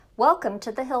Welcome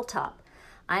to the Hilltop.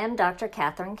 I am Dr.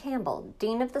 Catherine Campbell,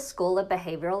 Dean of the School of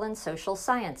Behavioral and Social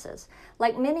Sciences.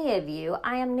 Like many of you,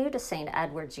 I am new to St.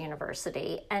 Edward's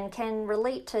University and can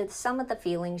relate to some of the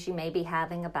feelings you may be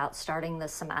having about starting the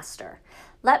semester.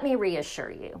 Let me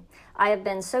reassure you, I have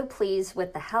been so pleased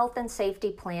with the health and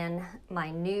safety plan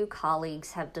my new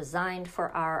colleagues have designed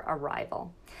for our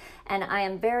arrival. And I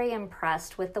am very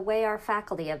impressed with the way our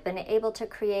faculty have been able to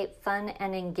create fun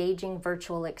and engaging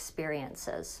virtual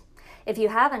experiences. If you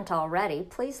haven't already,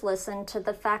 please listen to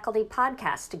the faculty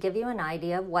podcast to give you an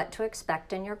idea of what to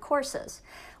expect in your courses.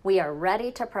 We are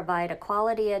ready to provide a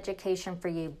quality education for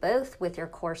you both with your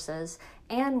courses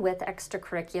and with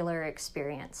extracurricular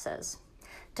experiences.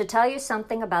 To tell you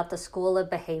something about the School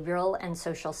of Behavioral and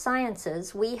Social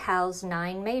Sciences, we house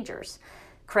 9 majors: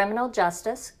 criminal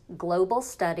justice, global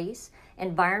studies,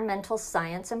 environmental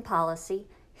science and policy,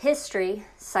 history,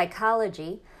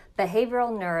 psychology, behavioral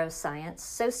neuroscience,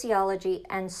 sociology,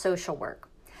 and social work.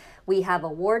 We have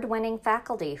award-winning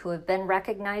faculty who have been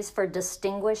recognized for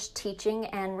distinguished teaching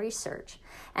and research,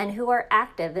 and who are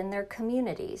active in their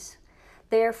communities.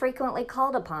 They are frequently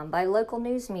called upon by local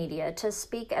news media to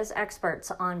speak as experts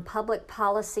on public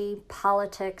policy,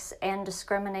 politics, and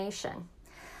discrimination.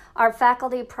 Our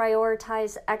faculty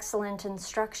prioritize excellent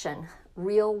instruction,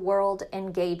 real-world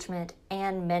engagement,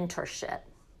 and mentorship.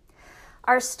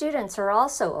 Our students are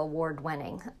also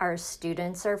award-winning. Our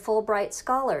students are Fulbright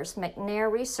Scholars,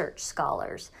 McNair Research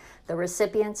Scholars, the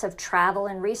recipients of travel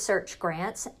and research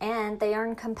grants, and they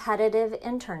earn competitive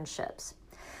internships.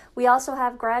 We also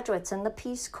have graduates in the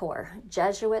Peace Corps,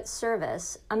 Jesuit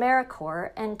Service,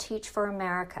 AmeriCorps, and Teach for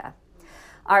America.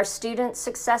 Our students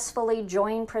successfully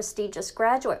join prestigious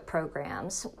graduate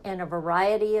programs in a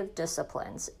variety of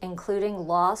disciplines, including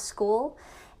law school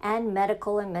and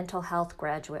medical and mental health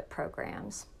graduate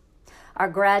programs. Our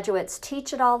graduates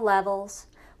teach at all levels,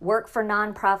 work for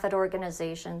nonprofit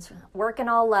organizations, work in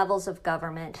all levels of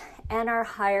government, and are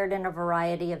hired in a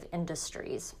variety of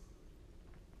industries.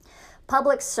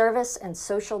 Public service and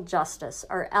social justice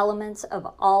are elements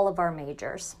of all of our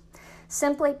majors.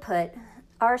 Simply put,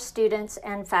 our students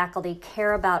and faculty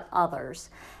care about others,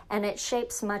 and it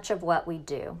shapes much of what we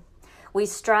do. We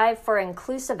strive for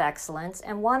inclusive excellence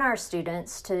and want our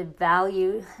students to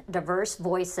value diverse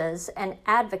voices and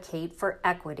advocate for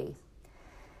equity.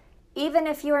 Even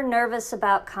if you are nervous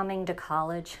about coming to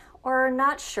college or are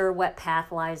not sure what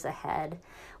path lies ahead,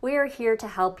 we are here to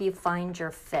help you find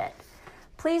your fit.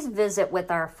 Please visit with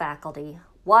our faculty,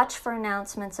 watch for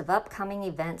announcements of upcoming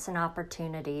events and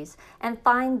opportunities, and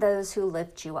find those who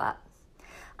lift you up.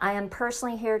 I am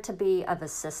personally here to be of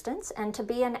assistance and to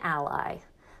be an ally.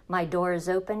 My door is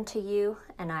open to you,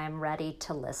 and I am ready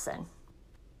to listen.